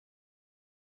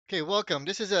Okay, welcome.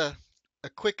 This is a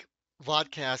quick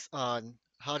vodcast on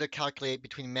how to calculate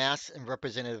between mass and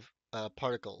representative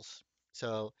particles.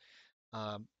 So,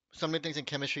 some of the things in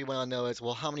chemistry you want to know is,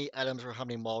 well, how many atoms or how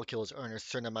many molecules are in a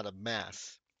certain amount of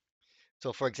mass?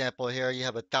 So, for example, here you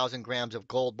have 1,000 grams of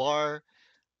gold bar.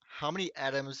 How many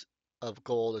atoms of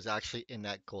gold is actually in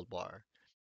that gold bar?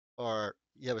 Or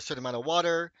you have a certain amount of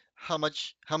water. How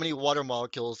many water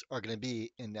molecules are going to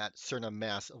be in that certain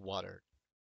mass of water?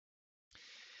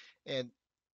 And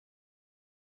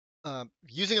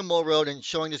using a mole road and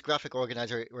showing this graphic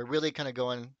organizer, we're really kind of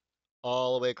going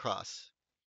all the way across.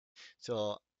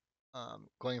 So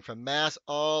going from mass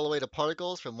all the way to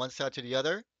particles from one side to the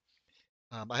other.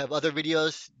 I have other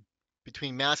videos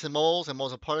between mass and moles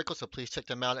and particles, so please check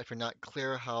them out if you're not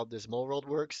clear how this mole road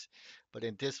works. But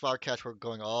in this podcast, we're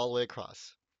going all the way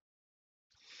across.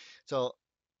 So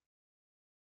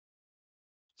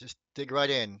just dig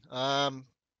right in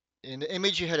the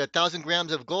image, you had 1,000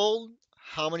 grams of gold.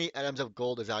 How many atoms of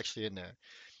gold is actually in there?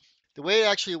 The way it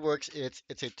actually works, it's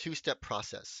a two-step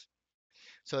process.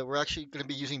 So we're actually going to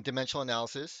be using dimensional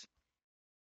analysis.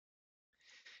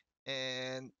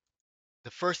 And the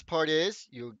first part is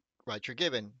you write your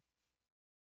given.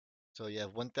 So you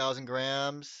have 1,000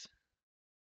 grams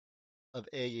of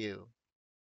AU.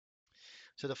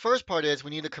 So the first part is we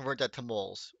need to convert that to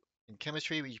moles. In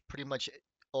chemistry, we pretty much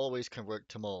always convert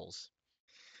to moles.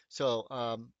 So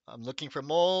I'm looking for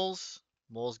moles.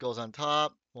 Moles goes on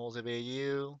top, moles of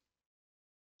AU.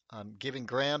 I'm giving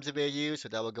grams of AU, so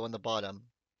that will go on the bottom.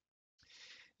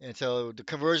 And so the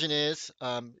conversion is,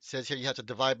 it says here you have to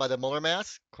divide by the molar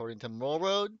mass according to mole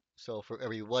road. So for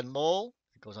every 1 mole,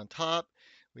 it goes on top.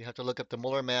 We have to look up the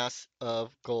molar mass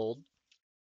of gold.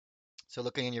 So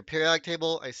looking in your periodic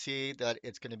table, I see that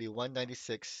it's going to be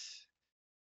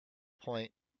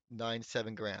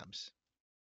 196.97 grams.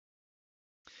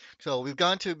 So we've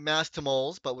gone to mass to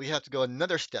moles, but we have to go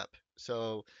another step.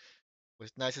 So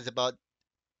what's nice is about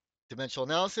dimensional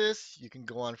analysis, you can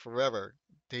go on forever,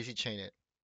 daisy chain it.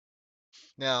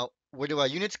 Now, where do our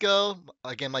units go?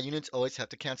 Again, my units always have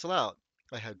to cancel out.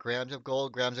 I have grams of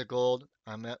gold, grams of gold.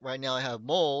 Right now I have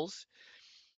moles.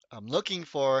 I'm looking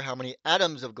for how many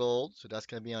atoms of gold, so that's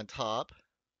going to be on top.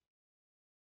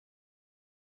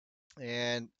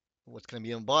 And what's going to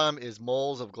be on bottom is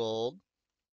moles of gold,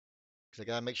 because I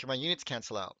got to make sure my units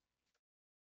cancel out.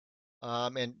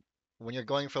 And when you're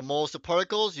going from moles to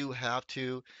particles, you have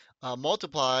to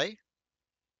multiply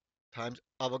times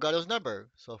Avogadro's number.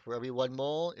 So for every 1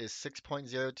 mole is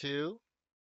 6.02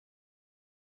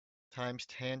 times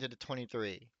 10 to the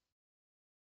 23.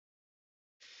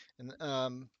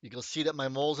 And you can see that my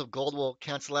moles of gold will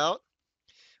cancel out.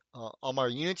 All my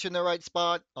units in the right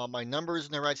spot, all my numbers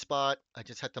in the right spot. I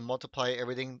just have to multiply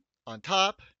everything on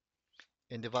top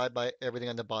and divide by everything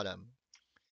on the bottom.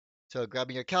 So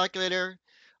grabbing your calculator,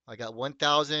 I got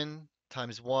 1,000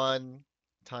 times 1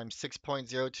 times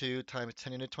 6.02 times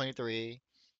 10 to the 23.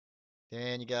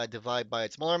 Then you gotta divide by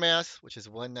its molar mass, which is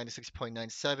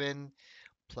 196.97.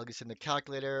 Plug this in the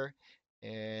calculator,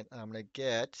 and I'm gonna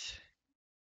get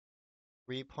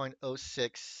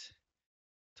 3.06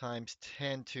 times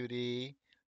 10 to the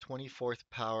 24th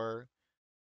power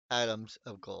atoms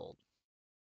of gold.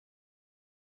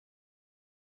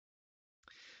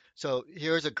 So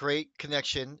here's a great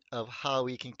connection of how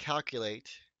we can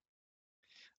calculate,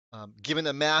 given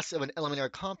the mass of an elementary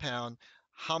compound,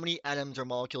 how many atoms or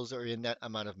molecules are in that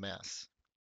amount of mass.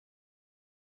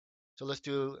 So let's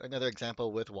do another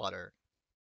example with water.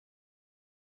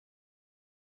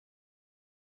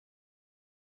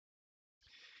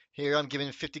 Here I'm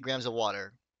given 50 grams of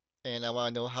water, and I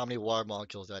want to know how many water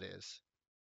molecules that is.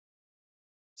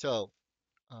 So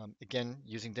again,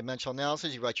 using dimensional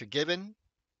analysis, you write your given,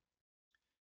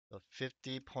 so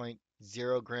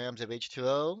 50.0 grams of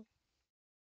H2O.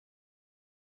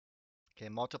 Okay,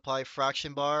 multiply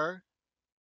fraction bar.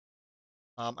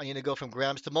 I need to go from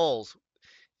grams to moles.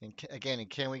 And again, and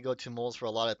can we go to moles for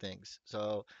a lot of things?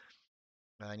 So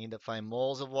I need to find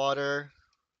moles of water,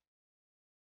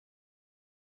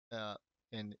 uh,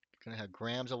 and gonna have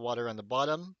grams of water on the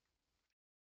bottom.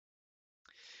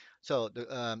 So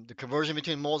the conversion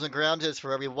between moles and grams is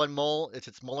for every 1 mole, it's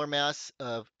its molar mass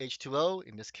of H2O.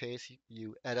 In this case,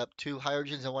 you add up 2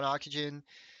 hydrogens and 1 oxygen,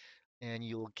 and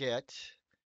you will get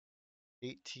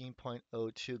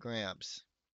 18.02 grams.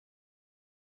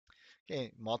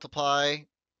 Okay, multiply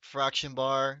fraction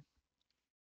bar.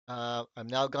 I'm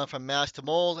now gone from mass to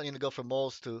moles. I need to go from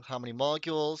moles to how many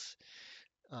molecules.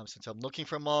 Since I'm looking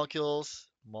for molecules,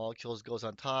 molecules goes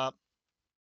on top,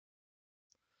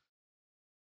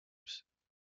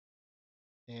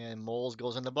 and moles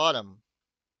goes on the bottom.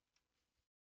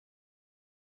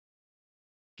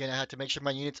 Again, I have to make sure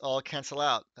my units all cancel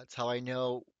out. That's how I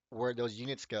know where those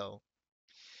units go.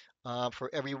 For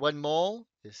every 1 mole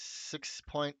is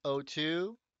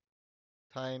 6.02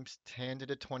 times 10 to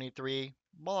the 23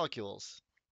 molecules.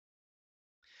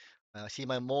 See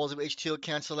my moles of H2O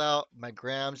cancel out, my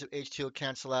grams of H2O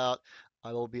cancel out.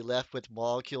 I will be left with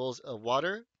molecules of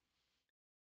water.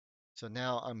 So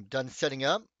now I'm done setting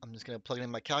up. I'm just going to plug it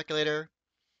in my calculator.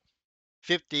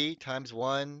 50 times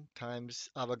 1 times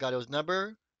Avogadro's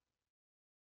number,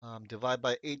 divide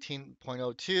by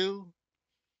 18.02.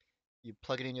 You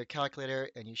plug it in your calculator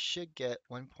and you should get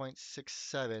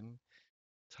 1.67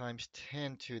 times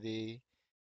 10 to the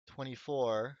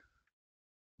 24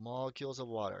 molecules of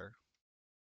water.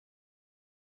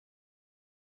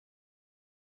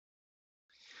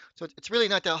 So it's really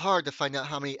not that hard to find out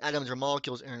how many atoms or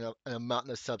molecules are in a mountain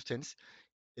of substance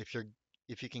if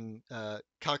you can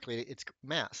calculate its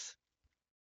mass.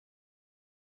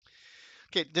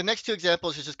 Okay, the next two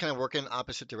examples is just kind of working in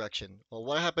opposite direction. Well,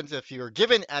 what happens if you're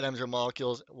given atoms or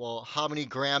molecules? Well, how many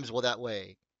grams will that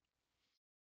weigh?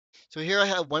 So here I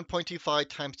have 1.25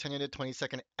 times 10 to the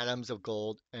 22nd atoms of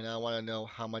gold, and I want to know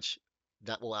how much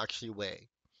that will actually weigh.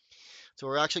 So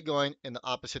we're actually going in the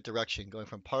opposite direction, going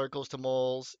from particles to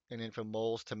moles, and then from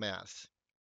moles to mass.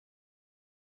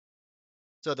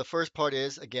 So the first part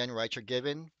is, again, write your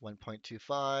given,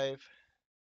 1.25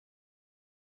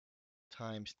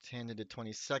 times 10 to the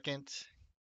 22nd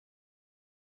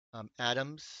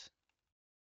atoms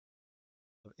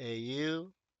of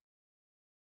AU.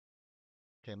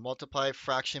 Okay, multiply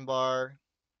fraction bar,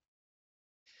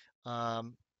 a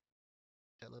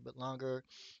little bit longer.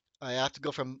 I have to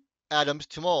go from atoms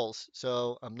to moles.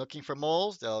 So I'm looking for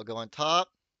moles. They'll go on top.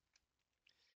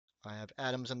 I have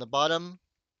atoms on the bottom.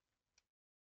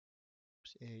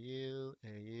 AU,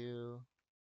 AU.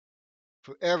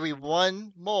 For every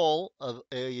 1 mole of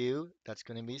AU, that's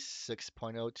going to be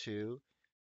 6.02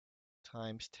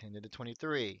 times 10 to the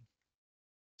 23.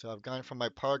 So I've gone from my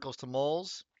particles to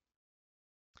moles.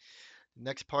 The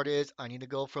next part is I need to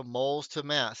go from moles to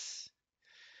mass.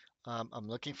 I'm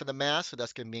looking for the mass, so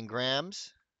that's going to be in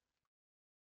grams.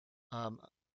 Um,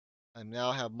 I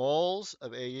now have moles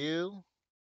of AU.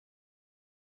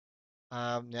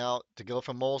 Now, to go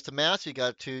from moles to mass, you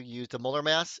got to use the molar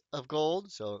mass of gold.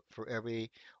 So for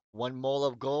every 1 mole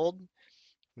of gold,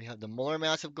 we have the molar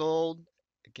mass of gold.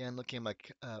 Again, looking at my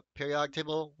periodic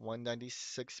table,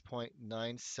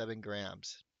 196.97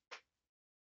 grams.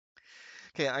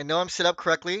 Okay, I know I'm set up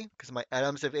correctly because my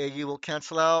atoms of AU will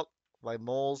cancel out, my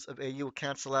moles of AU will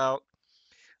cancel out,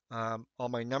 all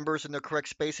my numbers in the correct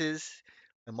spaces,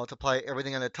 and multiply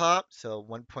everything on the top. So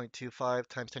 1.25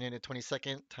 times 10 to the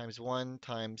 22nd times 1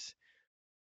 times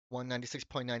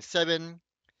 196.97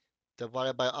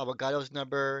 divided by Avogadro's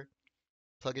number,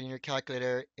 plug it in your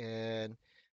calculator, and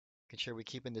make sure we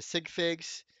keep in the sig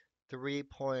figs,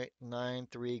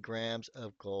 3.93 grams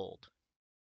of gold.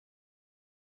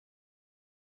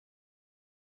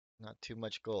 Not too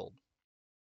much gold.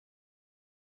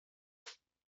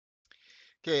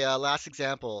 Okay, last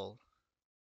example.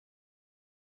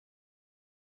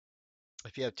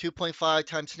 If you have 2.5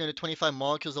 times 10 to the 25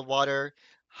 molecules of water,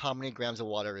 how many grams of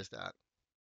water is that?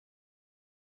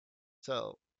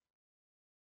 So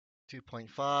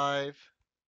 2.5,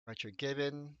 write your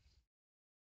given,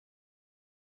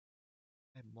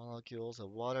 and molecules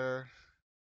of water.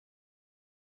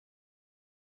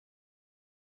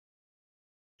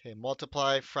 Okay,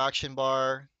 multiply fraction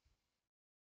bar.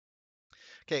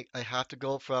 Okay, I have to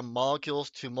go from molecules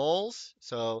to moles.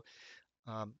 So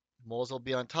moles will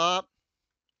be on top,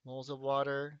 moles of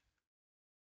water.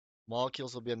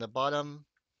 Molecules will be on the bottom.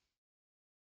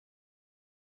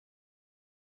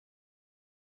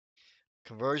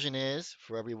 Conversion is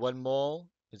for every 1 mole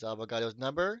is Avogadro's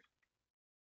number.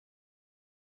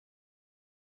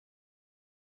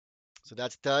 So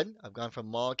that's done. I've gone from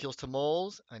molecules to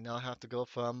moles. I now have to go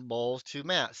from moles to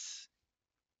mass.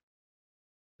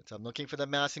 So I'm looking for the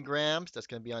mass in grams. That's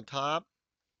going to be on top.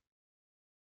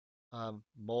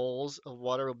 Moles of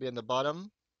water will be in the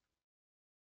bottom.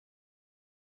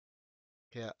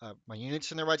 Okay, my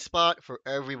unit's in the right spot. For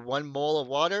every 1 mole of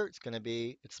water, it's going to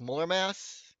be its molar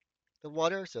mass of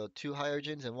water. So 2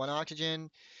 hydrogens and 1 oxygen.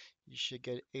 You should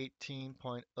get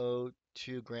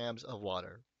 18.02 grams of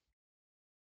water.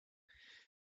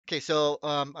 Okay, so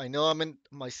I know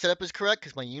my setup is correct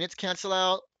because my units cancel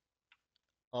out.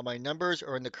 All my numbers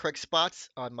are in the correct spots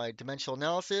on my dimensional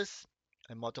analysis.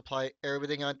 I multiply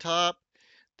everything on top,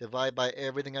 divide by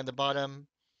everything on the bottom,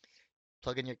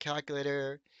 plug in your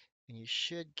calculator, and you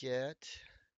should get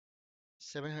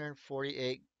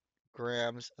 748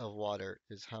 grams of water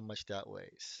is how much that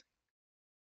weighs.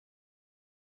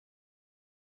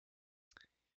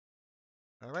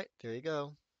 All right, there you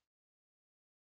go.